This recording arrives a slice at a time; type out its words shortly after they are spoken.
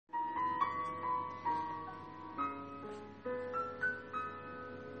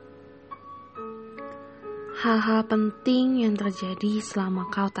Hal-hal penting yang terjadi selama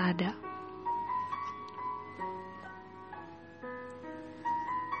kau tak ada.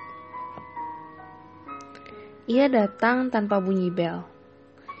 Ia datang tanpa bunyi bel.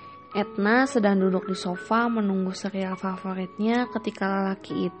 Etna sedang duduk di sofa menunggu serial favoritnya ketika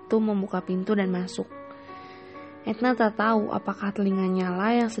lelaki itu membuka pintu dan masuk. Etna tak tahu apakah telinganya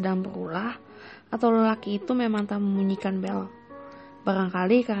lah yang sedang berulah atau lelaki itu memang tak membunyikan bel.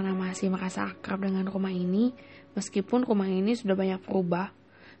 Barangkali karena masih merasa akrab dengan rumah ini, meskipun rumah ini sudah banyak berubah,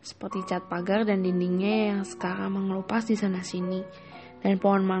 seperti cat pagar dan dindingnya yang sekarang mengelupas di sana-sini, dan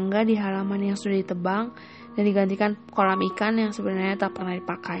pohon mangga di halaman yang sudah ditebang dan digantikan kolam ikan yang sebenarnya tak pernah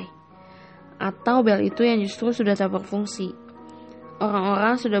dipakai. Atau bel itu yang justru sudah tak berfungsi.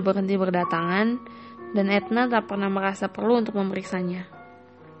 Orang-orang sudah berhenti berdatangan, dan Etna tak pernah merasa perlu untuk memeriksanya.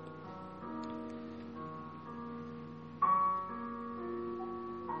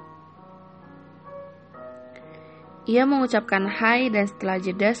 Ia mengucapkan hai dan setelah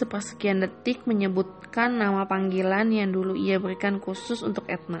jeda sepersekian detik menyebutkan nama panggilan yang dulu ia berikan khusus untuk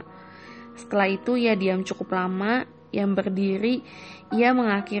Etna. Setelah itu ia diam cukup lama, yang berdiri ia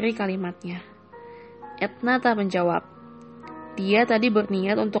mengakhiri kalimatnya. Etna tak menjawab. Dia tadi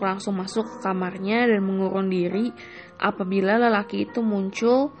berniat untuk langsung masuk ke kamarnya dan mengurung diri apabila lelaki itu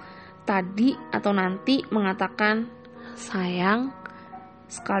muncul tadi atau nanti mengatakan sayang,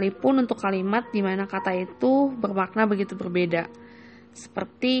 sekalipun untuk kalimat di mana kata itu bermakna begitu berbeda.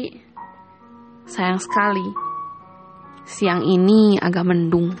 Seperti sayang sekali, siang ini agak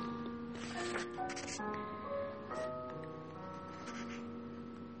mendung.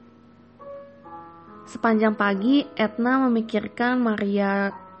 Sepanjang pagi, Etna memikirkan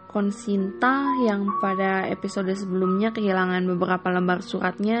Maria Consinta yang pada episode sebelumnya kehilangan beberapa lembar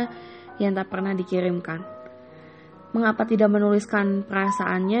suratnya yang tak pernah dikirimkan. Mengapa tidak menuliskan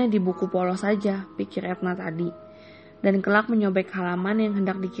perasaannya di buku polos saja, pikir Etna tadi. Dan kelak menyobek halaman yang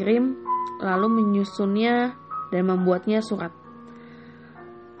hendak dikirim, lalu menyusunnya dan membuatnya surat.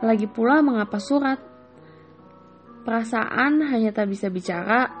 Lagi pula mengapa surat? Perasaan hanya tak bisa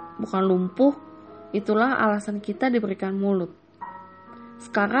bicara, bukan lumpuh. Itulah alasan kita diberikan mulut.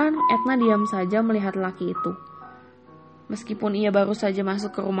 Sekarang Etna diam saja melihat laki itu. Meskipun ia baru saja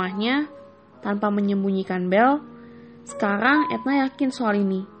masuk ke rumahnya, tanpa menyembunyikan bel, sekarang Etna yakin soal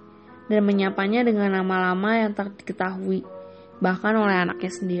ini, dan menyapanya dengan nama lama yang tak diketahui, bahkan oleh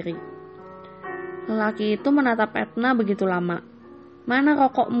anaknya sendiri. Lelaki itu menatap Etna begitu lama. "Mana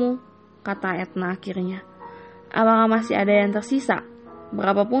rokokmu?" kata Etna akhirnya. "Apakah masih ada yang tersisa?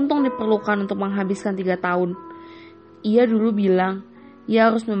 Berapa puntung diperlukan untuk menghabiskan 3 tahun?" Ia dulu bilang, ia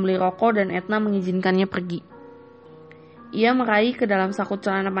harus membeli rokok dan Etna mengizinkannya pergi. Ia meraih ke dalam saku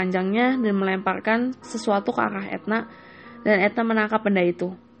celana panjangnya dan melemparkan sesuatu ke arah Etna, dan Etna menangkap benda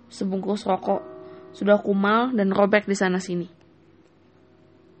itu, sebungkus rokok, sudah kumal dan robek di sana-sini.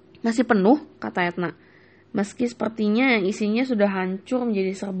 "Masih penuh?" kata Etna, meski sepertinya yang isinya sudah hancur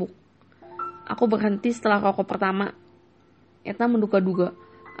menjadi serbuk. "Aku berhenti setelah rokok pertama." Etna menduga-duga,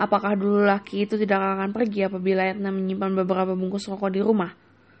 apakah dulu laki itu tidak akan pergi apabila Etna menyimpan beberapa bungkus rokok di rumah?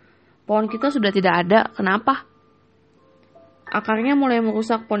 "Pohon kita sudah tidak ada, kenapa?" "Akarnya mulai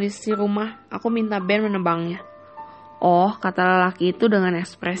merusak kondisi rumah, aku minta Ben menebangnya." "Oh," kata lelaki itu dengan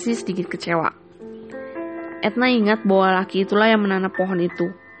ekspresi sedikit kecewa. Etna ingat bahwa laki itulah yang menanam pohon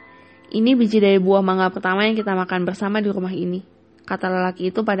itu. "Ini biji dari buah mangga pertama yang kita makan bersama di rumah ini," kata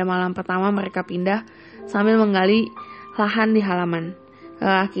lelaki itu pada malam pertama mereka pindah sambil menggali lahan di halaman.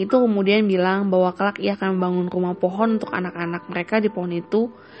 Lelaki itu kemudian bilang bahwa kelak ia akan membangun rumah pohon untuk anak-anak mereka di pohon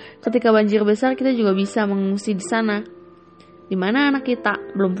itu. Ketika banjir besar kita juga bisa mengungsi di sana. "Di mana anak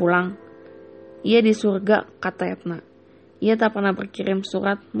kita? Belum pulang." "Ia di surga," kata Etna. Ia tak pernah berkirim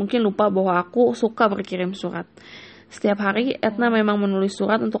surat, mungkin lupa bahwa aku suka berkirim surat. Setiap hari Etna memang menulis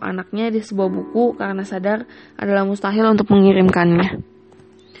surat untuk anaknya di sebuah buku karena sadar adalah mustahil untuk mengirimkannya.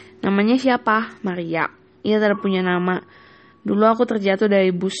 "Namanya siapa?" "Maria." "Ia tidak punya nama. Dulu aku terjatuh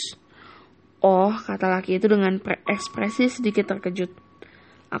dari bus." "Oh," kata laki itu dengan ekspresi sedikit terkejut.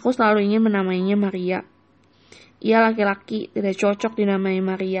 "Aku selalu ingin menamainya Maria." "Ia laki-laki, tidak cocok dinamai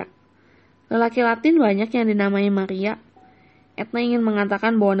Maria." "Lelaki Latin banyak yang dinamai Maria." Etna ingin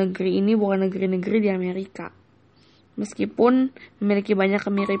mengatakan bahwa negeri ini bukan negeri-negeri di Amerika. Meskipun memiliki banyak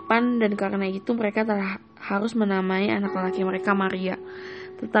kemiripan dan karena itu mereka telah harus menamai anak lelaki mereka Maria.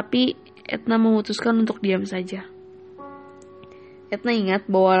 Tetapi Etna memutuskan untuk diam saja. Etna ingat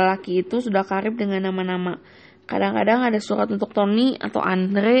bahwa lelaki itu sudah karib dengan nama-nama. Kadang-kadang ada surat untuk Tony atau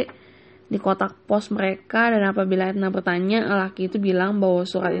Andre di kotak pos mereka, dan apabila Etna bertanya, lelaki itu bilang bahwa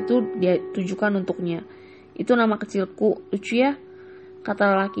surat itu dia tujukan untuknya. "Itu nama kecilku, lucu ya?"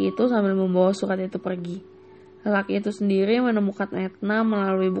 kata lelaki itu sambil membawa surat itu pergi. Lelaki itu sendiri menemukan Etna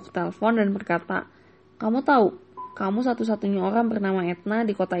melalui buk telepon dan berkata, "Kamu tahu, kamu satu-satunya orang bernama Etna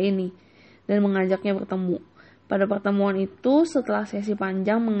di kota ini," dan mengajaknya bertemu. Pada pertemuan itu, setelah sesi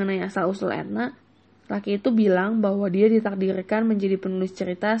panjang mengenai asal-usul Etna, laki itu bilang bahwa dia ditakdirkan menjadi penulis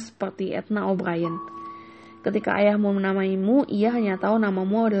cerita seperti Etna O'Brien. "Ketika ayahmu menamaimu, ia hanya tahu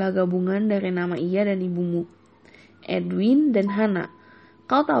namamu adalah gabungan dari nama ia dan ibumu, Edwin dan Hannah.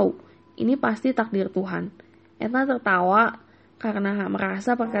 Kau tahu, ini pasti takdir Tuhan." Etna tertawa karena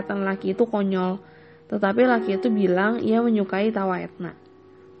merasa perkataan laki itu konyol, tetapi laki itu bilang ia menyukai tawa Etna.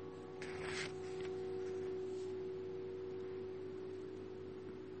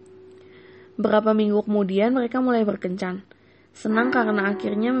 Beberapa minggu kemudian mereka mulai berkencan. Senang karena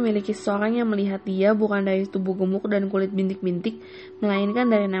akhirnya memiliki seseorang yang melihat dia bukan dari tubuh gemuk dan kulit bintik-bintik, melainkan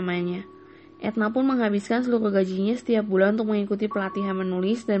dari namanya. Etna pun menghabiskan seluruh gajinya setiap bulan untuk mengikuti pelatihan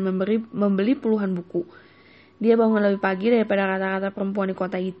menulis dan membeli puluhan buku. Dia bangun lebih pagi daripada rata-rata perempuan di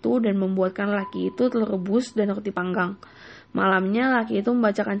kota itu dan membuatkan laki itu telur rebus dan roti panggang. Malamnya, laki itu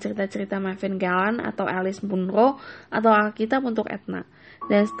membacakan cerita-cerita Marvin Gallant atau Alice Munro atau Alkitab untuk Etna.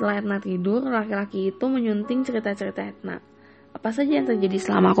 Dan setelah Etna tidur, laki-laki itu menyunting cerita-cerita Etna. "Apa saja yang terjadi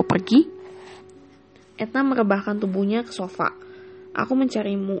selama aku pergi?" Etna merebahkan tubuhnya ke sofa. "Aku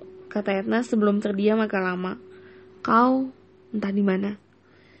mencarimu," kata Etna sebelum terdiam agak lama. "Kau entah di mana."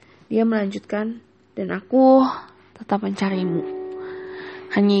 Dia melanjutkan, "Dan aku tetap mencarimu."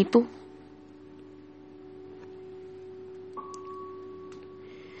 Hanya itu.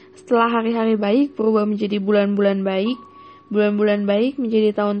 Setelah hari-hari baik berubah menjadi bulan-bulan baik, bulan-bulan baik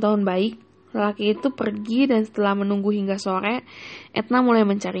menjadi tahun-tahun baik, lelaki itu pergi dan setelah menunggu hingga sore, Etna mulai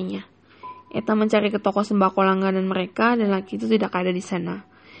mencarinya. Etna mencari ke toko sembako langganan mereka dan laki itu tidak ada di sana.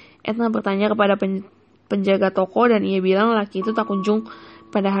 Etna bertanya kepada penjaga toko dan ia bilang laki itu tak kunjung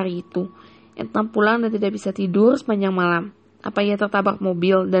pada hari itu. Etna pulang dan tidak bisa tidur sepanjang malam. Apa ia tertabrak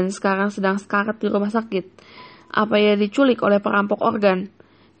mobil dan sekarang sedang sekarat di rumah sakit? Apa ia diculik oleh perampok organ?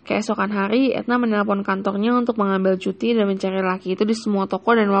 Keesokan hari, Etna menelpon kantornya untuk mengambil cuti dan mencari laki itu di semua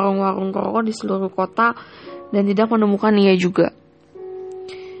toko dan warung-warung rokok di seluruh kota dan tidak menemukan ia juga.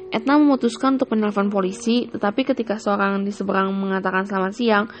 Etna memutuskan untuk menelpon polisi, tetapi ketika seorang di seberang mengatakan selamat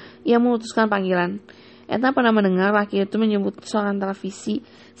siang, ia memutuskan panggilan. Etna pernah mendengar laki itu menyebut siaran televisi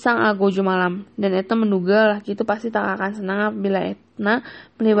sang algojo malam, dan Etna menduga laki itu pasti tak akan senang apabila Etna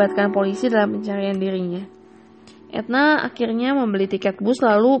melibatkan polisi dalam pencarian dirinya. Etna akhirnya membeli tiket bus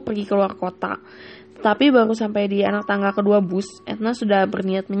lalu pergi keluar kota. Tetapi baru sampai di anak tangga kedua bus, Etna sudah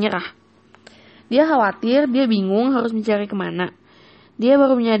berniat menyerah. Dia khawatir, dia bingung harus mencari kemana. Dia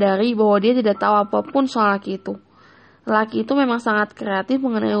baru menyadari bahwa dia tidak tahu apapun soal laki itu. Laki itu memang sangat kreatif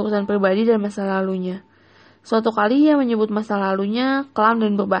mengenai urusan pribadi dan masa lalunya. Suatu kali ia menyebut masa lalunya kelam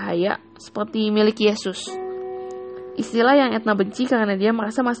dan berbahaya, seperti milik Yesus. Istilah yang Etna benci karena dia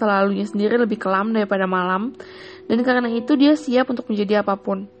merasa masa lalunya sendiri lebih kelam daripada malam, dan karena itu dia siap untuk menjadi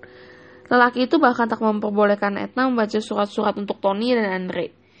apapun. Lelaki itu bahkan tak memperbolehkan Etna membaca surat-surat untuk Tony dan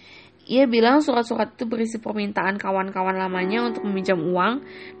Andre. Ia bilang surat-surat itu berisi permintaan kawan-kawan lamanya untuk meminjam uang,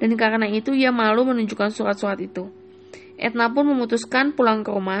 dan karena itu ia malu menunjukkan surat-surat itu. Etna pun memutuskan pulang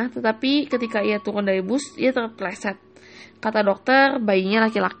ke rumah, tetapi ketika ia turun dari bus, ia terpleset. Kata dokter, bayinya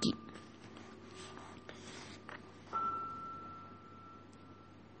laki-laki.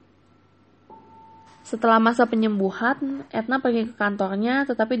 Setelah masa penyembuhan, Etna pergi ke kantornya,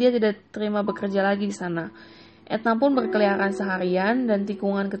 tetapi dia tidak terima bekerja lagi di sana. Etna pun berkeliaran seharian dan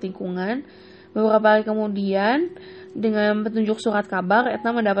tikungan ke tikungan. Beberapa hari kemudian, dengan petunjuk surat kabar,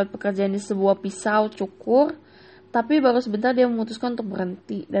 Etna mendapat pekerjaan di sebuah pisau cukur. Tapi baru sebentar dia memutuskan untuk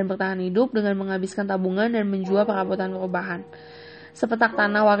berhenti dan bertahan hidup dengan menghabiskan tabungan dan menjual perabotan perubahan, sepetak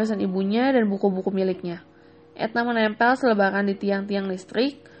tanah warisan ibunya dan buku-buku miliknya. Etna menempel selebaran di tiang-tiang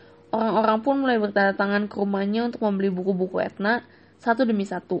listrik. Orang-orang pun mulai berdatangan ke rumahnya untuk membeli buku-buku Etna, satu demi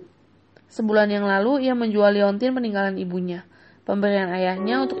satu. Sebulan yang lalu, ia menjual liontin peninggalan ibunya, pemberian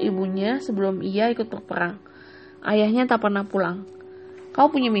ayahnya untuk ibunya sebelum ia ikut berperang. Ayahnya tak pernah pulang. "Kau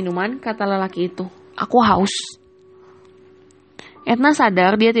punya minuman?" kata lelaki itu. "Aku haus." Etna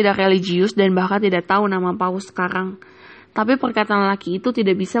sadar dia tidak religius dan bahkan tidak tahu nama Paus sekarang. Tapi perkataan lelaki itu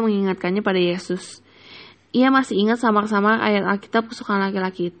tidak bisa mengingatkannya pada Yesus. Ia masih ingat samar-samar ayat Alkitab kesukaan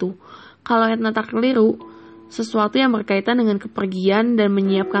laki-laki itu. Kalau Etna tak keliru, sesuatu yang berkaitan dengan kepergian dan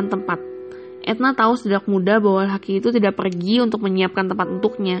menyiapkan tempat. Etna tahu sejak muda bahwa laki itu tidak pergi untuk menyiapkan tempat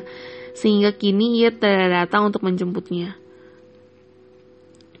untuknya, sehingga kini ia tidak datang untuk menjemputnya.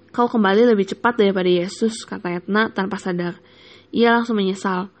 "Kau kembali lebih cepat daripada Yesus," kata Etna tanpa sadar. Ia langsung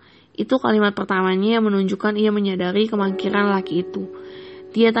menyesal. Itu kalimat pertamanya yang menunjukkan ia menyadari kemangkiran laki itu.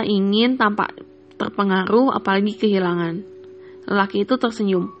 Dia tak ingin terpengaruh, apalagi kehilangan. Lelaki itu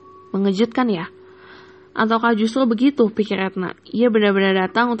tersenyum. Mengejutkan ya? Ataukah justru begitu, pikir Etna. Ia benar-benar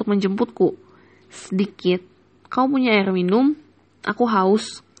datang untuk menjemputku. Sedikit. Kau punya air minum? Aku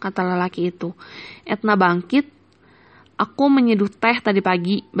haus, kata lelaki itu. Etna bangkit. Aku menyeduh teh tadi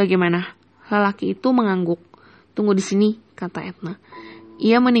pagi, bagaimana? Lelaki itu mengangguk. Tunggu di sini, kata Etna.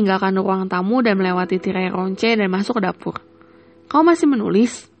 Ia meninggalkan ruang tamu dan melewati tirai ronce dan masuk ke dapur. Kau masih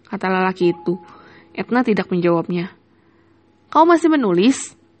menulis? Kata lelaki itu. Etna tidak menjawabnya. Kau masih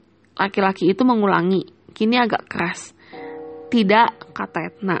menulis? Laki-laki itu mengulangi, kini agak keras. Tidak,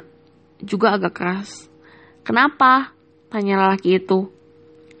 kata Etna. Juga agak keras. Kenapa? Tanya lelaki itu.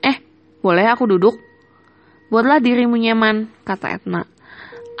 Boleh aku duduk? Buatlah dirimu nyaman, kata Etna.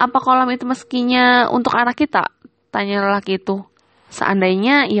 Apa kolam itu meskinya untuk anak kita? Tanya lelaki itu.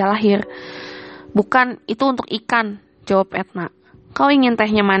 Seandainya ia lahir. Bukan, itu untuk ikan, jawab Etna. Kau ingin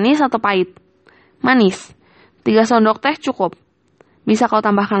tehnya manis atau pahit? Manis. 3 sendok teh cukup. Bisa kau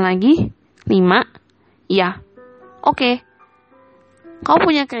tambahkan lagi? 5? Iya. Oke. Kau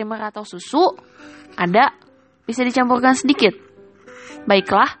punya creamer atau susu? Ada. Bisa dicampurkan sedikit?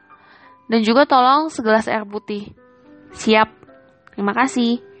 Baiklah. Dan juga tolong segelas air putih. Siap. Terima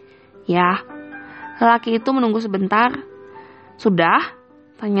kasih. Ya. Lelaki itu menunggu sebentar. Sudah?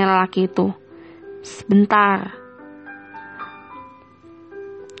 Tanya lelaki itu. Sebentar.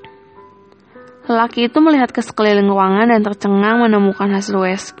 Lelaki itu melihat ke sekeliling ruangan dan tercengang menemukan hasil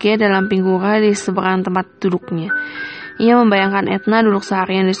USG dalam pinggura di seberang tempat duduknya. Ia membayangkan Etna duduk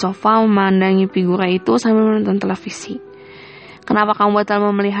seharian di sofa memandangi figura itu sambil menonton televisi. Kenapa kamu batal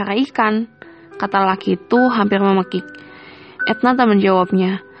memelihara ikan? Kata lelaki itu hampir memekik. Etna tak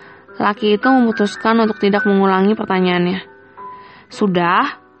menjawabnya. Lelaki itu memutuskan untuk tidak mengulangi pertanyaannya.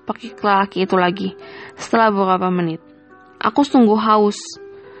 Sudah, pergi ke lelaki itu lagi. Setelah beberapa menit. Aku sungguh haus.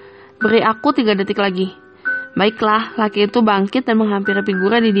 Beri aku 3 detik lagi. Baiklah, laki itu bangkit dan menghampiri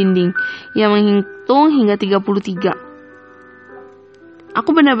figura di dinding. Ia menghitung hingga 33. Aku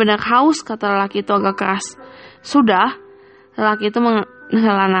benar-benar haus, kata lelaki itu agak keras. Sudah, lelaki itu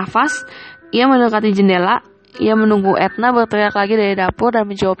menghela nafas. Ia mendekati jendela. Ia menunggu Etna berteriak lagi dari dapur dan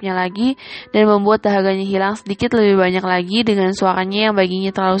menjawabnya lagi, dan membuat dahaganya hilang sedikit lebih banyak lagi dengan suaranya yang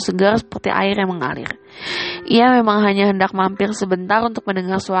baginya terlalu segar seperti air yang mengalir. Ia memang hanya hendak mampir sebentar untuk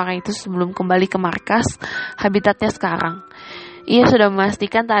mendengar suara itu sebelum kembali ke markas habitatnya sekarang. Ia sudah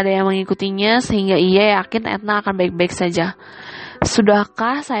memastikan tak ada yang mengikutinya sehingga ia yakin Etna akan baik-baik saja.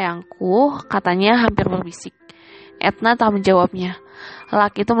 Sudahkah sayangku? Katanya hampir berbisik. Etna tak menjawabnya.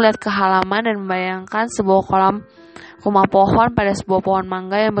 Lelaki itu melihat ke halaman dan membayangkan sebuah kolam rumah pohon pada sebuah pohon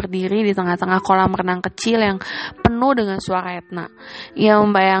mangga yang berdiri di tengah-tengah kolam renang kecil yang penuh dengan suara Etna. Ia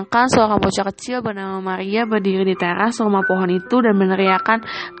membayangkan seorang bocah kecil bernama Maria berdiri di teras rumah pohon itu dan meneriakkan,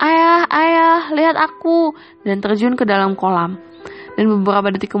 "Ayah, ayah, lihat aku!" dan terjun ke dalam kolam. Dan beberapa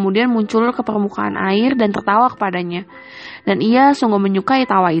detik kemudian muncul ke permukaan air dan tertawa kepadanya. Dan ia sungguh menyukai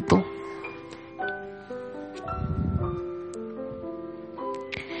tawa itu.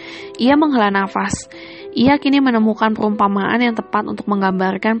 Ia menghela nafas. Ia kini menemukan perumpamaan yang tepat untuk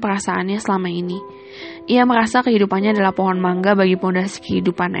menggambarkan perasaannya selama ini. Ia merasa kehidupannya adalah pohon mangga bagi pondasi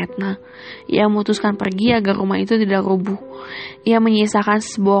kehidupan Etna. Ia memutuskan pergi agar rumah itu tidak rubuh. Ia menyisakan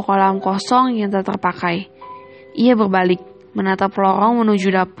sebuah kolam kosong yang tak terpakai. Ia berbalik, menatap lorong menuju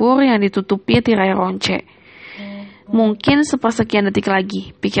dapur yang ditutupi tirai ronce. Mungkin sepersekian detik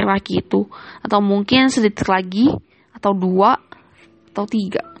lagi, pikir laki itu. Atau mungkin sedetik lagi, atau 2, atau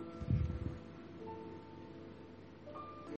 3.